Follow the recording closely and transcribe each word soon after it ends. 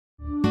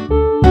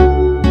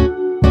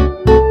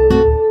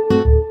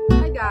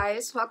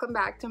guys! Welcome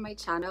back to my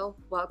channel.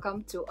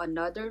 Welcome to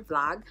another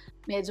vlog.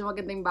 Medyo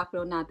maganda yung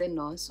background natin,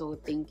 no? So,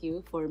 thank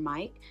you for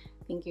Mike.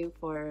 Thank you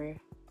for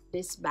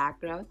this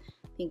background.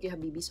 Thank you,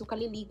 Habibi. So,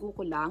 kaliligo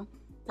ko lang.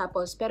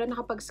 Tapos, pero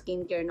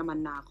nakapag-skincare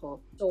naman na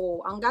ako. So,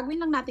 ang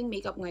gagawin lang nating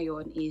makeup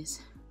ngayon is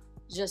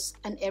just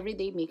an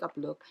everyday makeup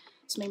look.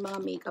 So, may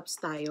mga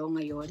makeups tayo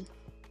ngayon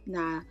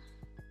na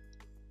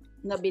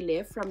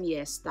nabili from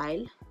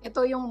YesStyle.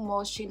 Ito yung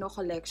Moschino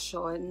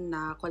collection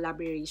na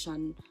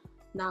collaboration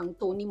ng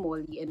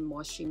Moly and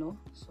Moschino.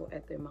 So,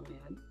 ito yung mga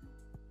yan.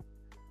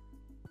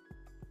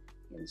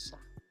 Yan siya.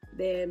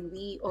 Then,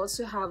 we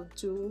also have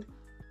two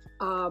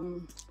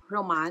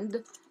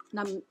Rom&nd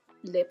na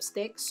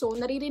lipstick. So,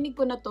 naririnig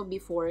ko na to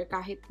before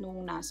kahit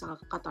nung nasa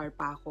Qatar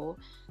pa ako.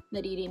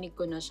 Naririnig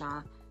ko na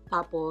siya.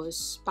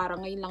 Tapos,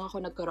 parang ngayon lang ako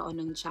nagkaroon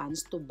ng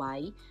chance to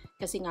buy.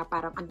 Kasi nga,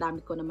 parang ang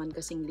dami ko naman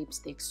kasing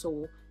lipstick.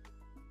 So,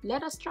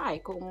 let us try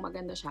kung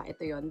maganda siya.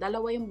 Ito yon.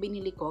 Dalawa yung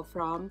binili ko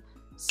from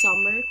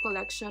summer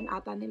collection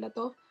ata nila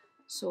to.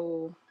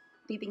 So,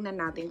 titingnan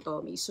natin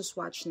to. May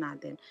swatch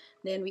natin.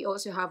 Then, we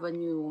also have a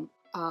new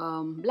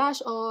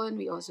blush on.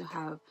 We also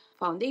have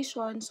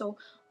foundation. So,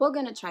 we're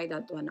gonna try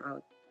that one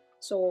out.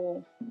 So,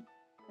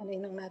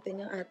 anin lang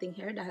natin yung ating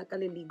hair dahil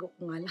kaliligo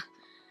ko nga lang.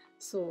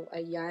 So,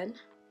 ayan.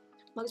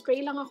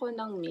 Mag-spray lang ako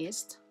ng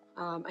mist.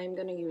 I'm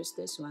gonna use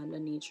this one,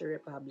 the Nature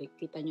Republic.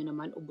 Kita nyo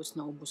naman, ubos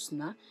na ubos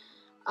na.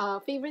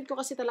 Favorite ko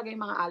kasi talaga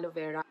yung mga aloe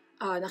vera.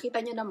 Nakita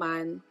niyo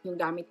naman yung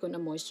gamit ko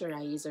na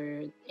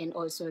moisturizer and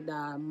also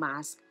the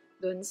mask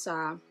dun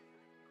sa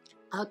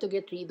how to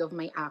get rid of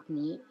my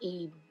acne.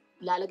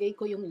 Ilalagay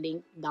ko yung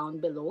link down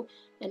below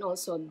and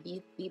also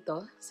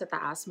dito sa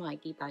taas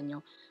makikita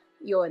nyo.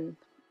 Yun,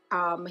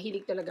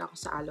 mahilig talaga ako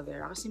sa aloe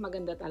vera kasi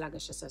maganda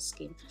talaga siya sa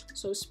skin.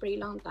 So, spray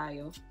lang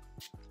tayo.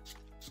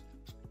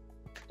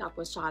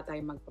 Tapos, saka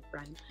tayo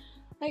magpa-prime.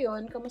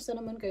 Ayun, kamusta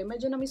naman kayo?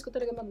 Medyo na-miss ko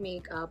talaga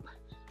mag-makeup.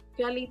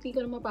 Kaya lately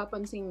ko na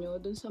mapapansin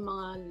nyo dun sa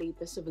mga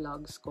latest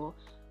vlogs ko,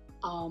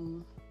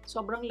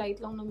 sobrang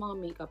light lang ng mga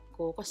makeup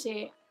ko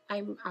kasi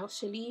I'm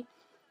actually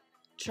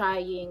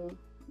trying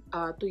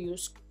to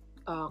use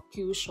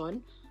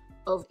Cushion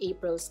of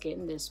April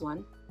Skin, this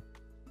one.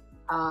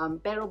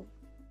 Pero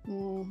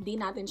hindi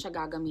natin siya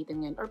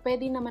gagamitin ngayon or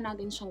pwede naman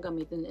natin siyang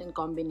gamitin in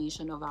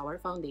combination of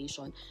our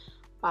foundation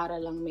para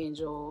lang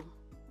medyo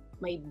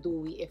may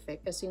dewy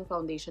effect kasi yung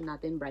foundation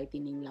natin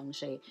brightening lang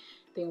siya.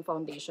 Ito yung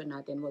foundation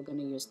natin. We're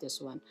gonna use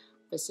this one.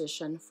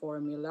 Precision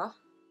Formula.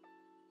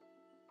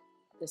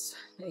 This,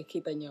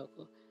 nakikita niyo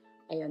ako.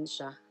 Ayan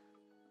siya.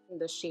 In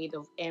the shade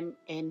of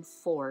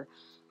MN4.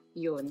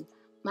 Yun.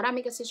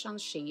 Marami kasi siyang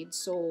shade.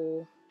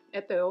 So,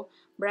 ito,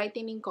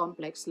 brightening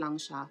complex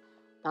lang siya.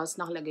 Tapos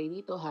nakalagay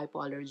dito,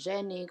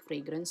 hypoallergenic,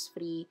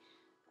 fragrance-free,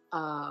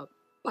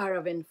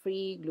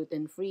 paraben-free,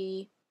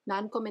 gluten-free,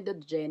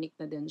 non-comedogenic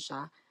na din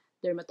siya.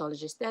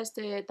 Dermatologist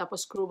tested,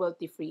 tapos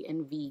cruelty-free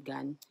and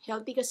vegan.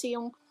 Healthy kasi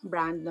yung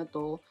brand na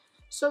to.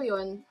 So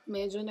yun,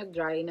 medyo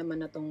nag-dry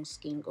naman na tong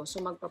skin ko. So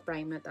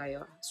magpa-prime na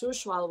tayo. As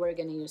usual, we're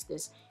gonna use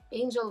this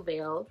Angel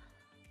Veil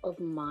of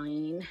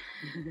mine.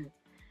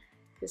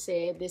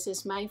 Kasi this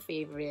is my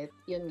favorite.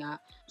 Yun nga,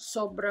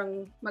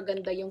 sobrang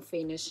maganda yung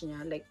finish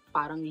niya. Like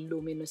parang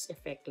luminous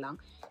effect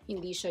lang.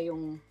 Hindi siya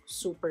yung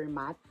super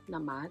matte na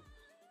matte.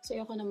 So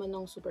ako naman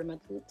ng super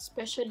matte.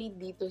 Especially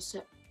dito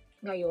sa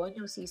ngayon,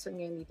 yung season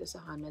ngayon dito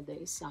sa Canada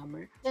is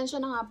summer. Tensya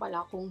na nga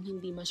pala kung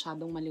hindi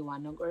masyadong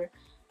maliwanag or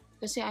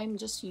kasi I'm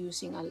just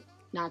using a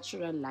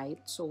natural light.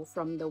 So,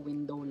 from the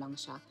window lang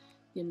siya.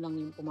 Yun lang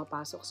yung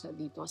pumapasok sa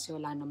dito kasi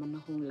wala naman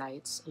akong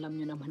lights.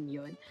 Alam nyo naman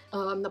yun.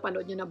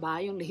 Napanood nyo na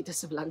ba yung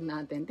latest vlog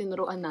natin?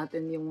 Tinuruan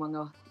natin yung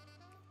mga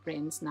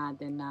friends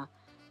natin na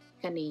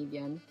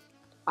Canadian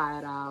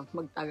para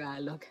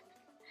mag-Tagalog.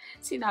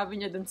 Sinabi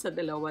niya dun sa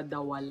dalawa,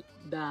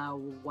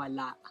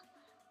 dawala.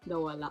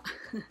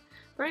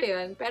 Pero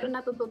yun, pero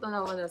natututo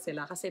naman na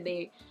sila kasi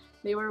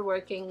they were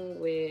working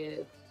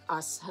with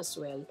us as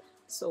well.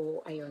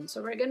 So, ayun.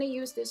 So, we're gonna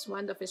use this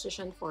one, the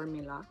Precision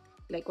Formula.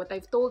 Like what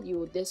I've told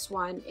you, this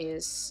one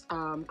is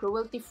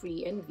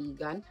cruelty-free and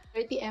vegan.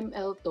 30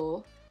 ml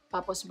to,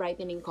 tapos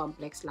brightening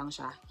complex lang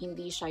siya.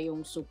 Hindi siya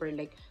yung super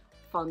like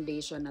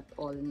foundation at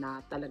all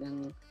na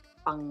talagang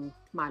pang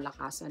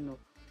malakasan,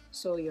 no?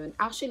 So, yun.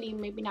 Actually,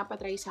 may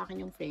pinapatry sa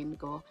akin yung friend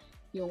ko,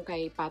 yung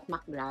kay Pat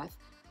McGrath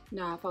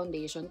na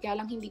foundation.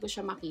 Kaya lang hindi ko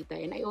siya makita.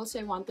 And I also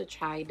want to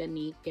try the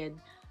Naked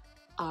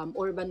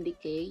Urban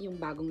Decay, yung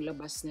bagong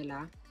labas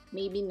nila.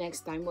 Maybe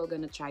next time we're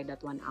gonna try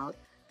that one out.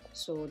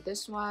 So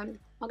this one,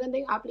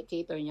 maganda yung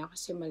applicator niya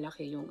kasi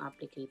malaki yung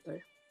applicator.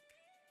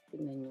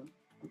 Tingnan nyo.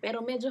 Pero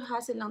medyo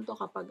hassle lang to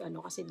kapag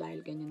kasi dahil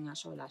ganyan nga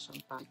siya, wala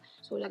siyang pump.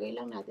 So lagay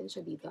lang natin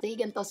siya dito.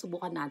 Sige, ganito,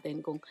 subukan natin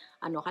kung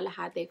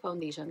kalahati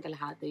foundation,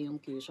 kalahati yung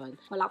cushion.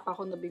 Wala pa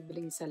akong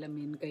nabibiling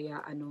salamin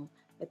kaya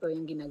ito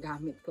yung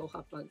ginagamit ko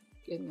kapag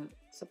yun nga,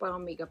 sa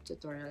parang makeup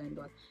tutorial and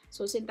what.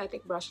 So,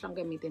 synthetic brush lang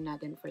gamitin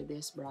natin for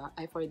this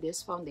for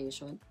this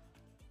foundation.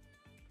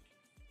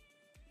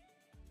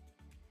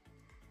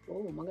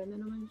 Oh, maganda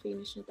naman yung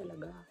finish niya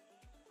talaga.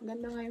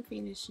 Maganda nga yung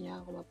finish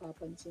niya kung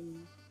mapapansin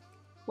niyo.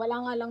 Wala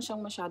nga lang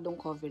siyang masyadong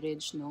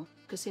coverage, no?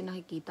 Kasi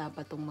nakikita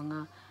pa tong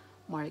mga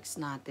marks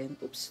natin.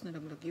 Oops,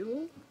 nalaglag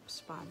yung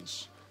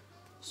sponge.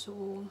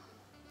 So,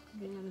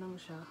 ganyan lang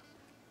siya.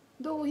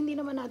 Though, hindi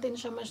naman natin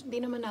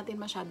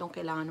masyadong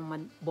kailangan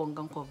ng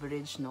bonggang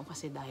coverage, no?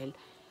 Kasi dahil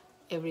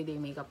everyday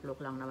makeup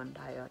look lang naman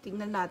tayo.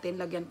 Tingnan natin,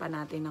 lagyan pa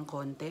natin ng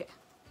konti.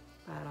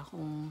 Para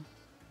kung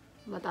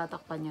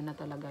matatakpan niya na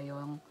talaga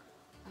yung,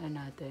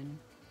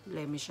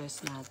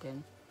 blemishes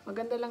natin.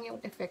 Maganda lang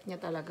yung effect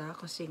niya talaga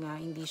kasi nga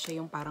hindi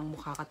siya yung parang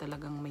mukha ka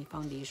talagang may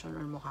foundation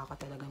or mukha ka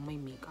talagang may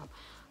makeup.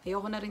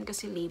 Ayoko na rin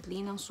kasi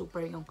lately ng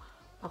super yung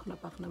pak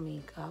na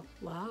makeup.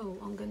 Wow,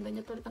 ang ganda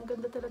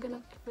talaga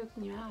ng effect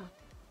niya.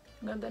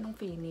 Ang ganda ng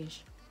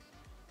finish.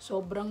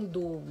 Sobrang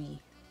dewy.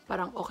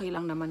 Parang okay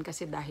lang naman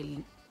kasi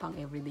dahil pang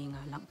everyday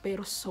nga lang.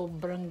 Pero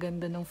sobrang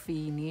ganda ng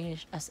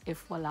finish. As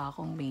if wala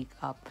akong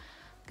makeup.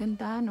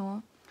 Ganda,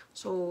 no?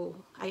 So,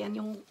 ayan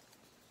yung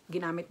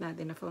ginamit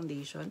natin na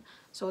foundation.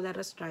 So, let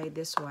us try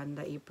this one,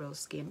 the April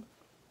Skin.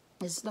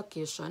 This is the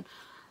cushion.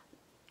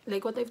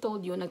 Like what I've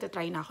told you,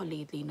 nagtatry na ako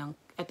lately ng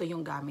ito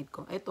yung gamit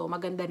ko. Ito,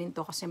 maganda rin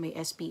to kasi may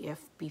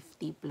SPF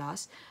 50+,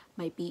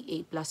 may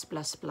PA+++,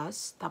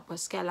 tapos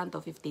kailan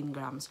to 15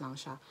 grams lang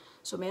siya.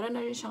 So, meron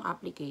na rin siyang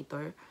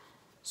applicator.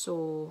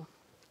 So,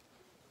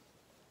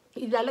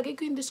 ilalagay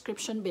ko yung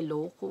description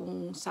below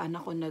kung saan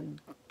ako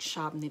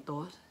nag-shop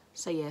nito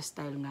sa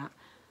YesStyle nga.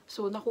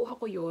 So, nakuha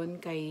ko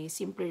yun kay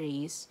Simply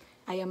Race.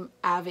 I am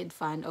avid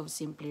fan of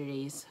Simply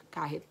Race.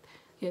 Kahit,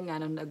 yun nga,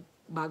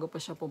 bago pa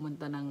siya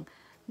pumunta ng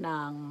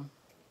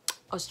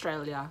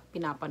Australia,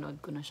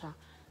 pinapanood ko na siya.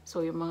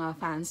 So, yung mga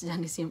fans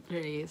dyan ni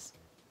Simply Race,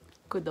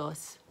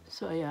 kudos.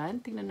 So, ayan,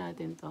 tingnan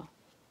natin to.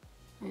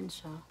 Ayan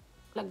siya.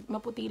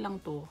 Maputi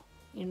lang to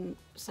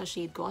sa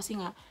shade ko.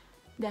 Kasi nga,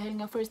 dahil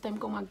nga first time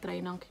ko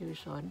mag-try ng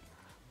cushion,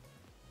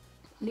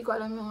 hindi ko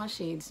alam yung mga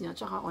shades niya.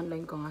 Tsaka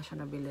online ko nga siya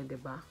nabili,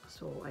 diba?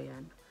 So,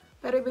 ayan.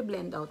 Pero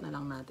i-blend out na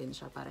lang natin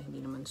siya para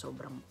hindi naman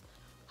sobrang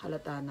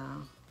halata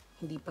na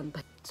hindi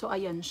pantay. So,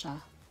 ayan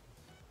siya.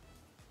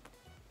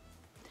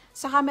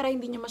 Sa camera,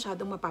 hindi niyo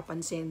masyadong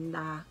mapapansin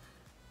na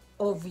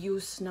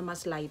obvious na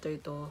mas lighter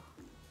to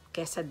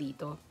kesa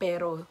dito.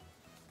 Pero,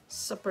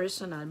 sa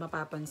personal,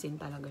 mapapansin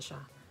talaga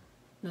siya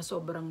na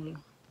sobrang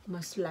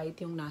mas light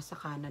yung nasa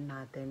kanan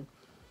natin.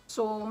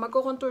 So,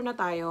 magko-contour na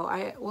tayo.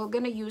 We're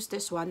gonna use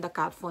this one, the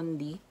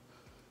KatVonD.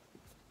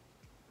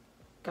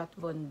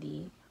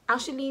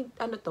 Actually,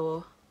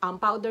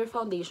 powder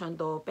foundation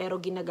to, pero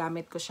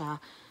ginagamit ko siya.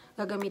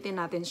 Gagamitin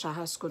natin siya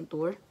as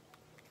contour.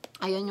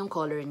 Ayan yung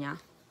color niya.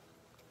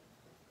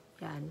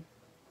 Yan.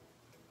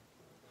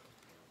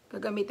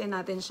 Gagamitin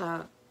natin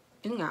siya,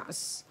 yun nga,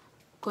 as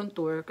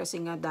contour,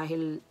 kasi nga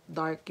dahil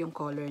dark yung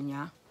color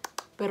niya.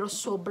 Pero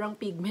sobrang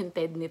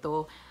pigmented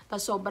nito.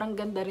 Tapos sobrang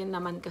ganda rin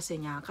naman kasi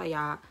niya,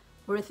 kaya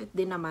worth it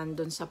din naman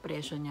dun sa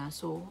presyo niya.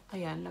 So,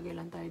 ayan, lagay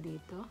lang tayo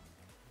dito.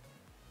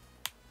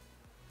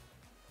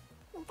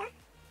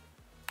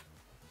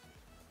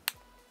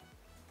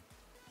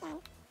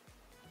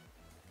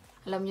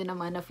 Alam niyo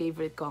naman na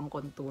favorite ko ang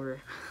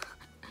contour.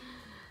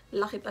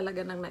 Laki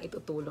talaga nang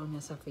naitutulong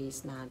niya sa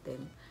face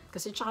natin.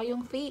 Kasi tsaka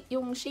yung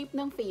shape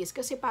ng face,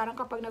 kasi parang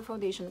kapag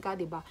nag-foundation ka,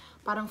 diba,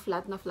 parang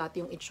flat na flat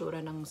yung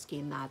itsura ng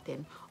skin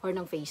natin or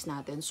ng face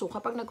natin. So,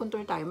 kapag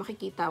nag-contour tayo,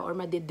 makikita or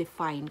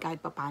ma-define kahit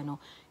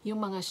papano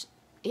yung mga,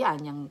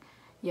 yan,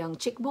 yung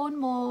cheekbone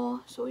mo.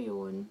 So,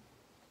 yun.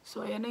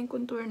 So, ayan na yung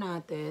contour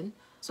natin.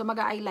 So,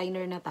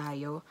 mag-eyeliner na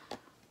tayo.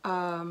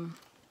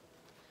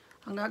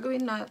 Ang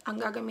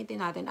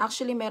gagamitin natin,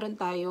 actually, meron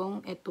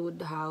tayong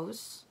Etude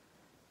House.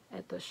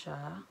 Ito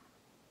siya.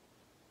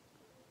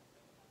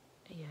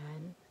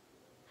 Ayan.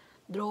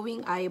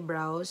 Drawing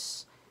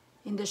eyebrows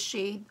in the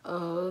shade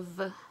of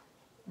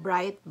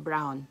bright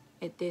brown.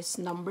 It is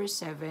number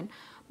 7.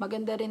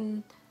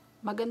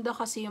 Maganda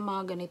kasi yung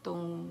mga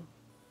ganitong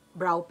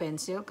brow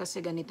pencil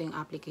kasi ganito yung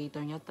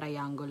applicator niya,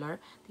 triangular.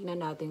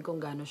 Tingnan natin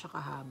kung gaano siya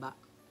kahaba.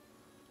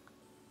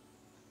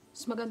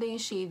 Mas maganda yung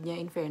shade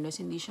niya, in fairness,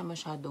 hindi siya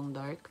masyadong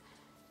dark.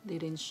 Hindi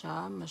rin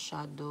siya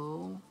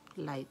masyadong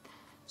light.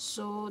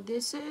 So,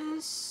 this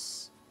is,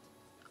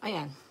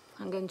 ayan,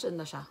 hanggang dyan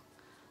na siya.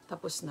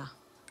 Tapos na.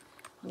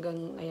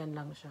 Hanggang, ayan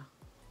lang siya.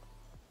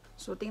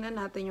 So, tingnan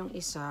natin yung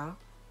isa,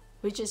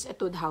 which is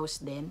Etude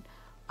House din,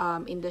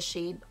 in the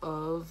shade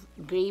of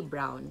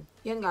gray-brown.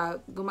 Yan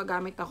nga,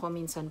 gumagamit ako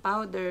minsan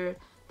powder,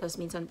 tapos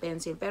minsan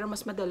pencil, pero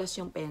mas madalas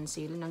yung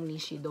pencil ng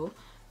Nishido.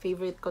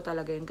 Favorite ko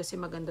talaga yun kasi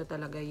maganda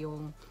talaga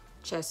yung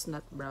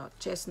chestnut brown.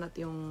 Chestnut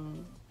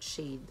yung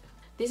shade.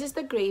 This is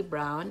the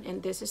gray-brown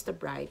and this is the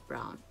bright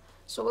brown.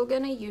 So, we're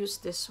gonna use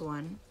this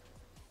one,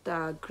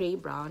 the gray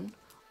brown.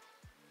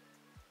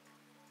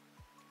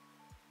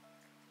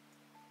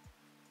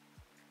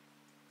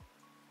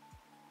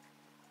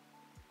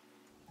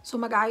 So,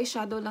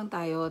 mag-eyeshadow lang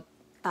tayo,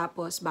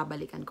 tapos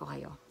babalikan ko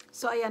kayo.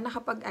 So, ayan,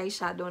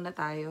 nakapag-eyeshadow na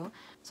tayo.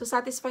 So,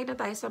 satisfied na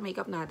tayo sa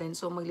makeup natin.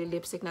 So,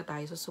 magli-lipstick na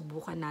tayo. So,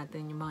 subukan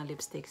natin yung mga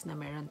lipsticks na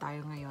meron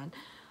tayo ngayon.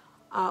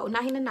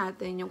 Unahin na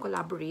natin yung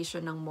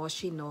collaboration ng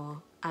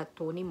Moschino at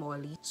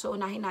Moly. So,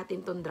 unahin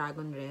natin tong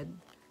Dragon Red.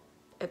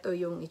 Ito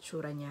yung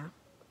itsura niya.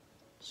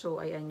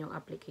 So, ayan yung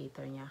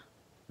applicator niya.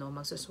 No,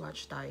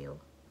 magsaswatch tayo.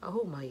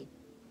 Oh my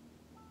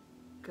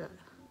God.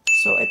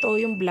 So, ito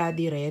yung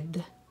bloody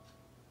red.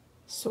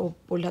 So,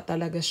 pula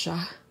talaga siya.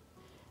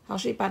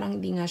 Actually, parang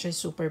hindi nga siya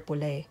super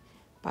pula eh.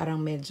 Parang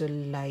medyo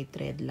light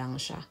red lang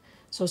siya.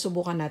 So,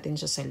 subukan natin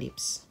siya sa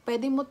lips.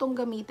 Pwede mo tong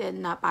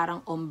gamitin na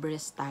parang ombre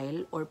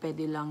style or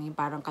pwede lang yung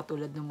parang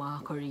katulad ng mga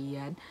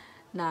Korean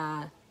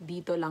na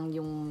dito lang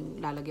yung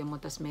lalagyan mo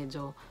tas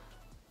medyo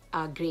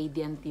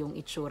gradient yung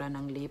itsura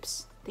ng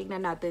lips.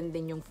 Tignan natin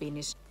din yung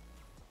finish.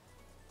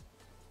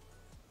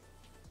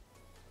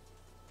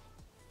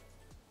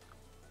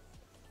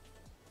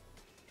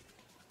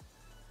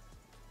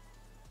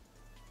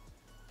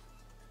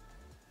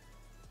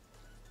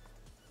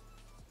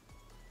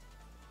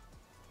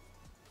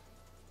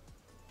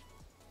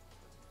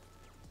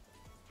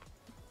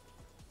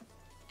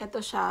 Ito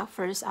siya,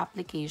 first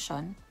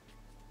application.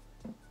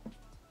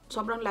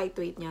 Sobrang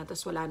lightweight niya,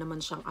 tapos wala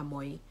naman siyang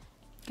amoy.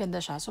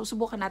 Ganda siya. So,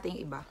 subukan natin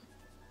yung iba.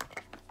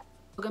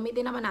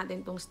 Gamitin naman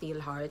natin tong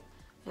Steel Heart.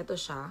 Ito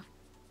siya.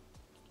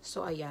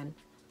 So, ayan.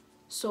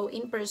 So,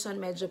 in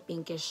person, medyo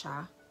pinkish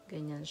siya.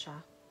 Ganyan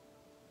siya.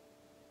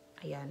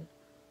 Ayan.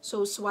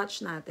 So,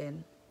 swatch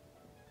natin.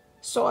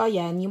 So,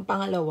 ayan. Yung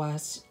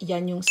pangalawa,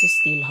 yan yung si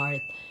Steel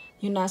Heart.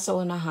 Yung nasa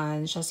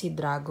unahan, siya si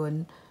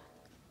Dragon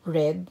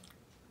Red.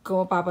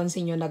 Kung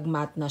mapapansin nyo,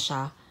 nag-matte na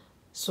siya.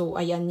 So,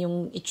 ayan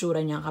yung itsura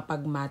niya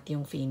kapag matte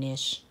yung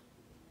finish.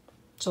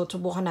 So,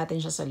 subukan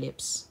natin siya sa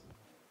lips.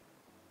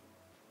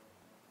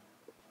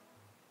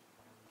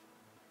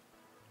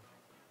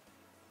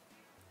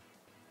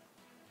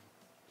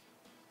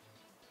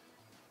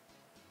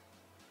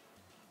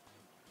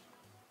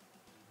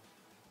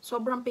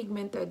 Sobrang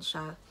pigmented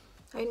siya.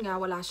 Ayun nga,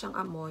 wala siyang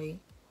amoy.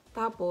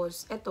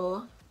 Tapos,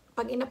 eto,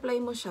 pag in-apply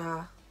mo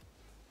siya,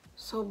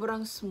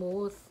 sobrang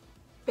smooth.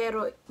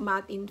 Pero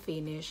matte in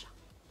finish.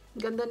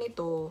 Ganda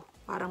nito.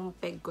 Parang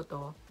peg ko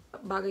to.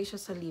 Bagay siya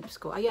sa lips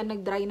ko. Ayan,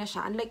 nag-dry na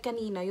siya. Unlike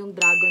kanina, yung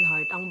Dragon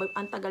Heart,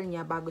 ang tagal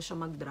niya bago siya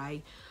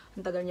mag-dry.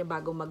 Ang tagal niya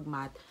bago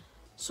mag-matte.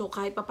 So,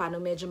 kahit pa paano,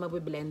 medyo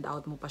mag-blend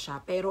out mo pa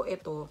siya. Pero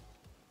ito,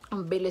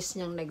 ang bilis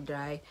niyang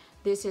nag-dry.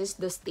 This is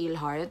the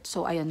Steel Heart.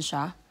 So, ayan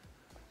siya.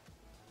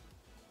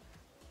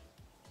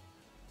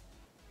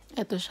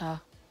 Ito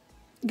siya.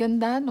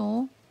 Ganda,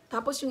 no?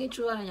 Tapos yung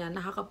itsura niya,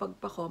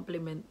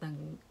 nakakapagpa-compliment ng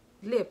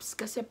lips.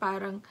 Kasi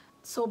parang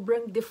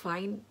sobrang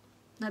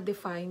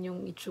na-define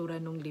yung itsura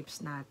ng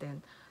lips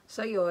natin.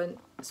 So, yun.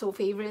 So,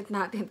 favorite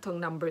natin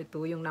tong number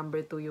 2. Yung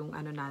number 2 yung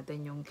ano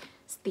natin, yung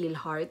Steel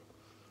Heart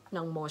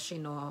ng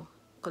Moschino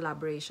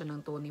collaboration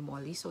ng Tony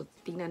Moly. So,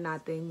 tingnan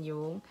natin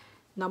yung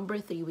number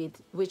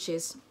 3 which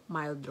is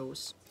Mild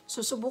Rose.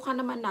 So,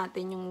 subukan naman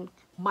natin yung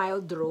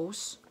Mild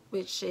Rose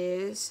which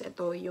is,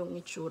 ito yung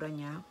itsura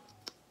niya.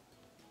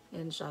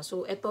 Yan siya.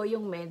 So, ito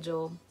yung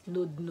medyo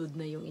nude-nude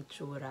na yung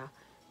itsura.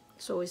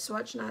 So,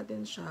 swatch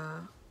natin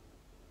siya.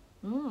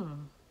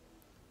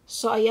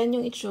 So, ayan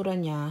yung itsura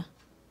niya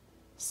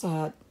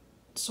sa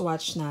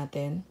swatch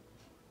natin.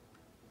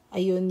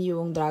 Ayun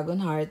yung Dragon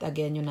Heart.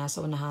 Again, yung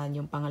nasa unahan.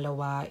 Yung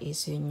pangalawa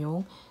is yun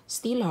yung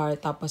Steel Heart.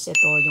 Tapos,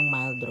 ito yung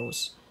Mild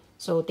Rose.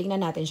 So,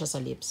 tingnan natin siya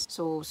sa lips.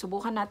 So,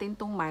 subukan natin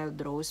tong Mild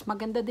Rose.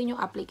 Maganda din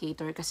yung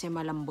applicator kasi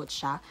malambot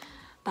siya.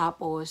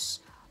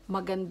 Tapos,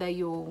 maganda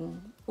yung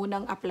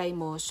unang apply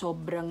mo.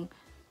 Sobrang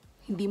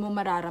hindi mo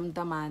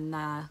mararamdaman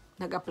na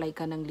nag-apply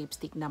ka ng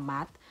lipstick na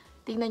matte.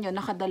 Tingnan nyo,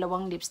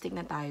 nakadalawang lipstick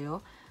na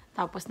tayo.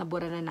 Tapos,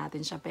 nabura na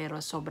natin siya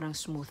pero sobrang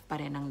smooth pa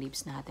rin ang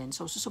lips natin.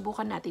 So,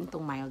 susubukan natin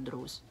tong Mild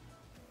Rose.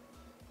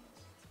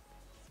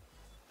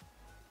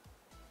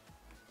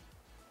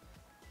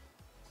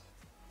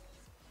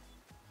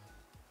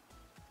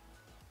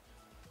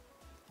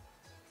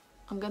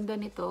 Ang ganda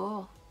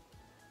nito.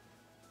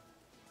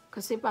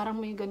 Kasi parang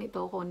may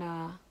ganito ko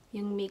na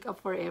yung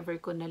Makeup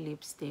Forever ko na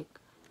lipstick.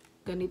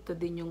 Ganito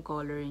din yung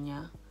color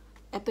niya.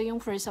 Ito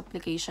yung first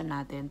application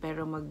natin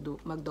pero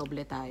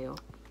magdoble tayo.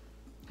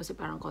 Kasi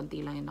parang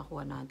konti lang yung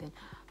nakuha natin.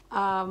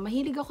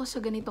 Mahilig ako sa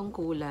ganitong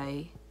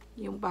kulay.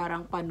 Yung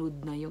parang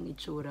panud na yung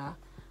itsura.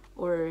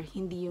 Or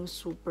hindi yung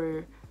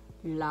super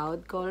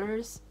loud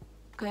colors.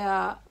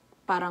 Kaya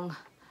parang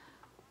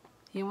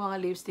yung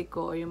mga lipstick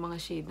ko or yung mga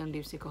shade ng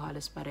lipstick ko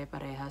halos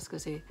pare-parehas.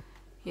 Kasi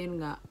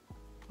yun nga,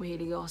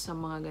 mahilig ako sa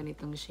mga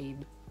ganitong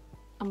shade.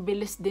 Ang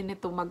bilis din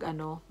ito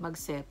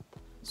mag-set.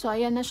 So,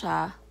 ayan na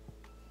siya.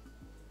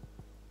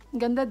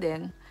 Ganda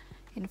din,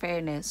 in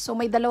fairness. So,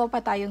 may dalawa pa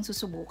tayong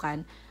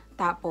susubukan.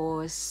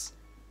 Tapos,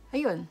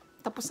 ayun,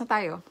 tapos na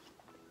tayo.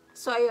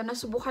 So, ayun,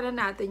 nasubukan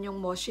na natin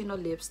yung Moschino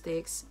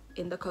lipsticks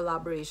in the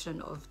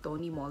collaboration of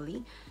Tony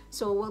Moly.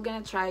 So, we're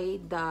gonna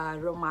try the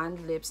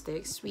Rom&nd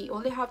lipsticks. We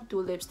only have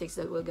 2 lipsticks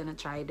that we're gonna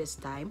try this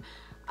time.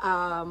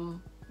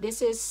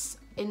 This is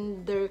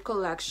in their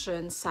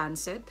collection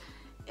Sunset.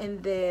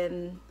 And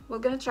then, we're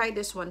gonna try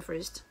this one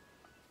first.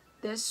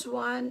 This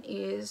one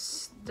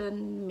is the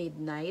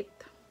Midnight.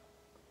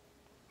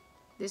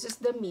 This is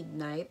the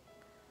Midnight.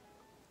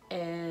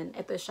 And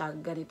ito siya,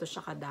 ganito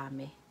siya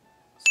kadami.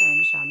 So,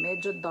 ayan siya.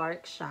 Medyo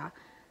dark siya.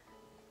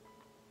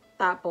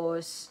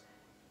 Tapos,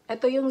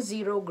 Ito yung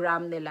 0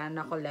 gram nila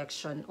na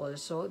collection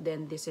also.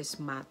 Then, this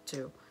is matte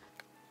too.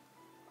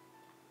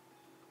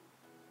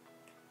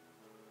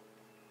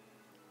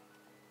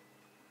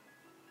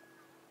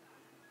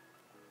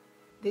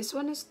 This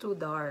one is too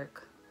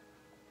dark.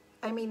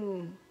 I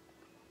mean,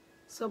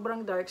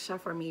 sobrang dark siya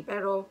for me.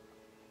 Pero,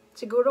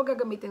 siguro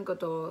gagamitin ko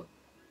to,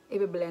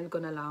 i-blend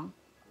ko na lang.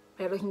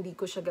 Pero, hindi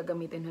ko siya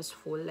gagamitin as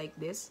full like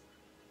this.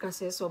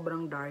 Kasi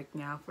sobrang dark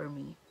niya for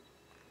me.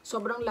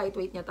 Sobrang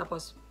lightweight niya,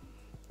 tapos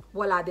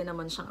wala din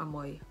naman siyang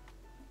amoy.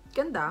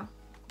 Ganda.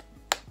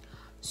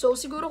 So,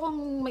 siguro kung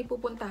may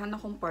pupuntahan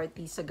akong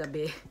party sa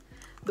gabi,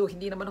 though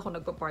hindi naman ako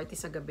nagpa-party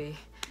sa gabi,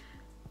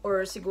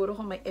 or siguro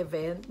kung may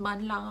event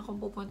man lang akong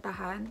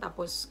pupuntahan,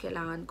 tapos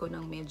kailangan ko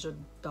ng medyo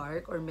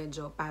dark or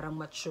medyo parang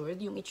matured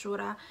yung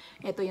itsura,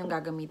 ito yung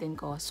gagamitin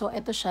ko. So,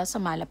 ito siya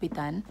sa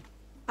malapitan.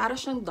 Para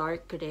siyang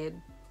dark red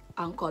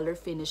ang color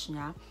finish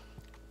niya.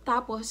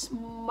 Tapos,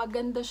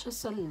 maganda siya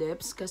sa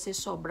lips kasi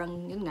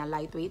sobrang, yun nga,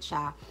 lightweight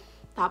siya.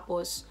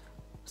 Tapos,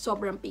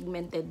 sobrang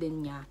pigmented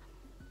din niya.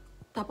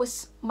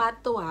 Tapos,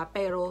 matte to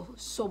pero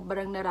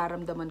sobrang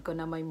nararamdaman ko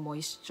na may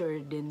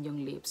moisture din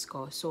yung lips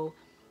ko. So,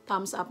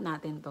 thumbs up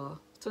natin to.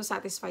 So,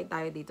 satisfied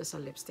tayo dito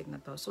sa lipstick na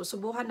to. So,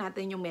 subukan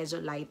natin yung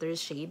medyo lighter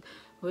shade,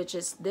 which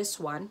is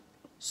this one.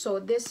 So,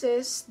 this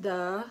is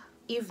the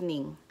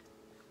Evening.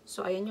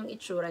 So, ayan yung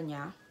itsura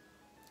niya.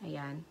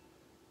 Ayan.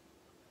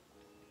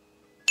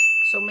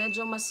 So,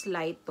 medyo mas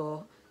light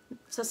to.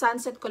 Sa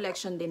Sunset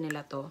Collection din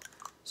nila to.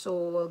 So,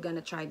 we're gonna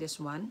try this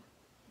one.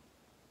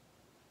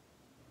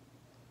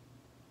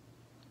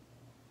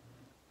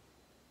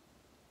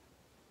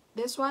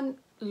 This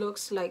one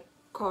looks like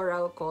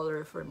coral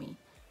color for me.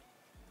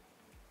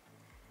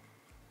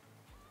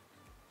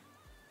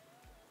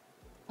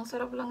 Ang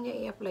sarap lang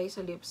niya i-apply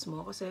sa lips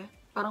mo kasi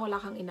parang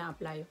wala kang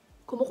ina-apply.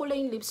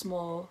 Kumukulay yung lips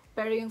mo,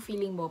 pero yung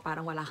feeling mo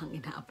parang wala kang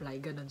ina-apply.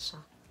 Ganun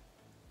siya.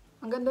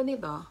 Ang ganda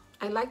nito.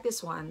 I like this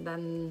one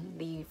than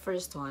the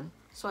first one.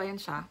 So, ayan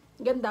siya.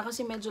 Ganda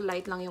kasi medyo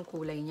light lang yung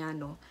kulay niya,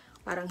 no?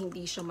 Parang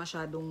hindi siya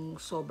masyadong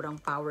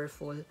sobrang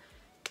powerful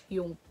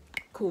yung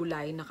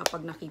kulay na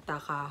kapag nakita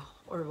ka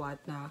or what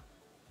na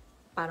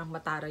parang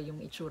matara yung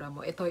itsura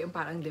mo. Ito yung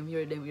parang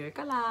demure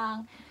ka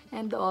lang.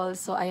 And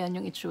also, ayan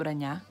yung itsura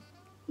niya.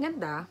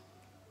 Ganda.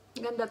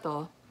 Ganda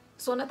to.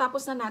 So,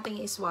 natapos na natin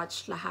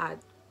i-swatch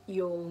lahat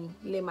yung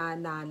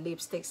 5 na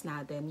lipsticks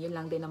natin. Yun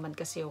lang din naman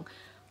kasi yung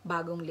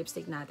bagong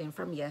lipstick natin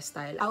from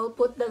YesStyle. I'll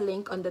put the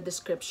link on the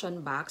description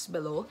box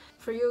below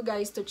for you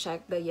guys to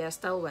check the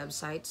YesStyle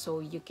website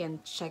so you can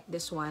check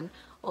this one,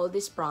 all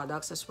these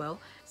products as well.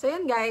 So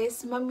yan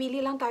guys, mamili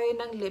lang tayo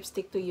ng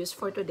lipstick to use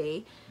for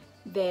today.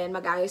 Then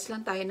mag-ayos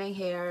lang tayo ng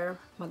hair,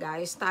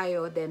 mag-ayos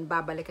tayo, then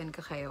babalikan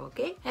ka kayo,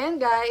 okay?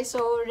 And guys,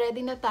 so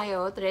ready na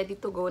tayo, ready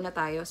to go na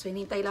tayo. So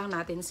hinintay lang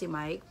natin si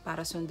Mike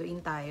para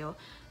sunduin tayo.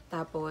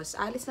 Tapos,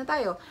 alis na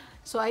tayo.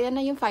 So, ayan na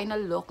yung final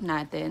look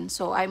natin.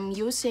 So, I'm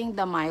using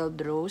the Mild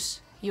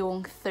Rose,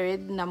 yung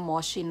third na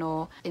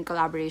Moschino in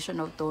collaboration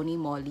of Tony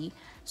Moly.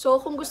 So,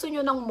 kung gusto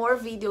nyo ng more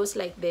videos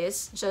like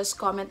this, just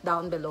comment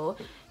down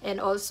below. And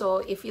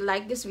also, if you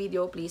like this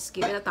video, please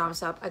give it a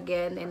thumbs up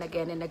again and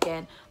again and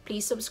again.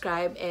 Please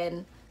subscribe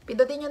and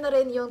pindutin nyo na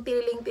rin yung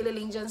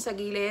tililing-tililing dyan sa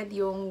gilid,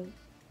 yung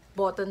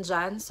button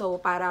dyan. So,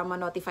 para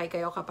ma-notify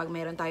kayo kapag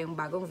meron tayong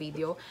bagong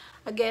video.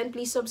 Again,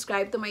 please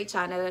subscribe to my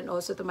channel and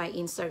also to my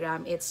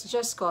Instagram. It's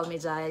just call me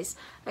guys.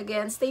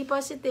 Again, stay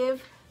positive.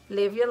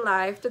 Live your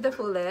life to the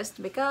fullest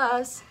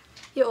because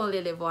you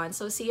only live once.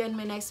 So, see you in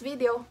my next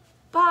video.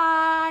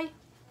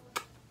 Bye!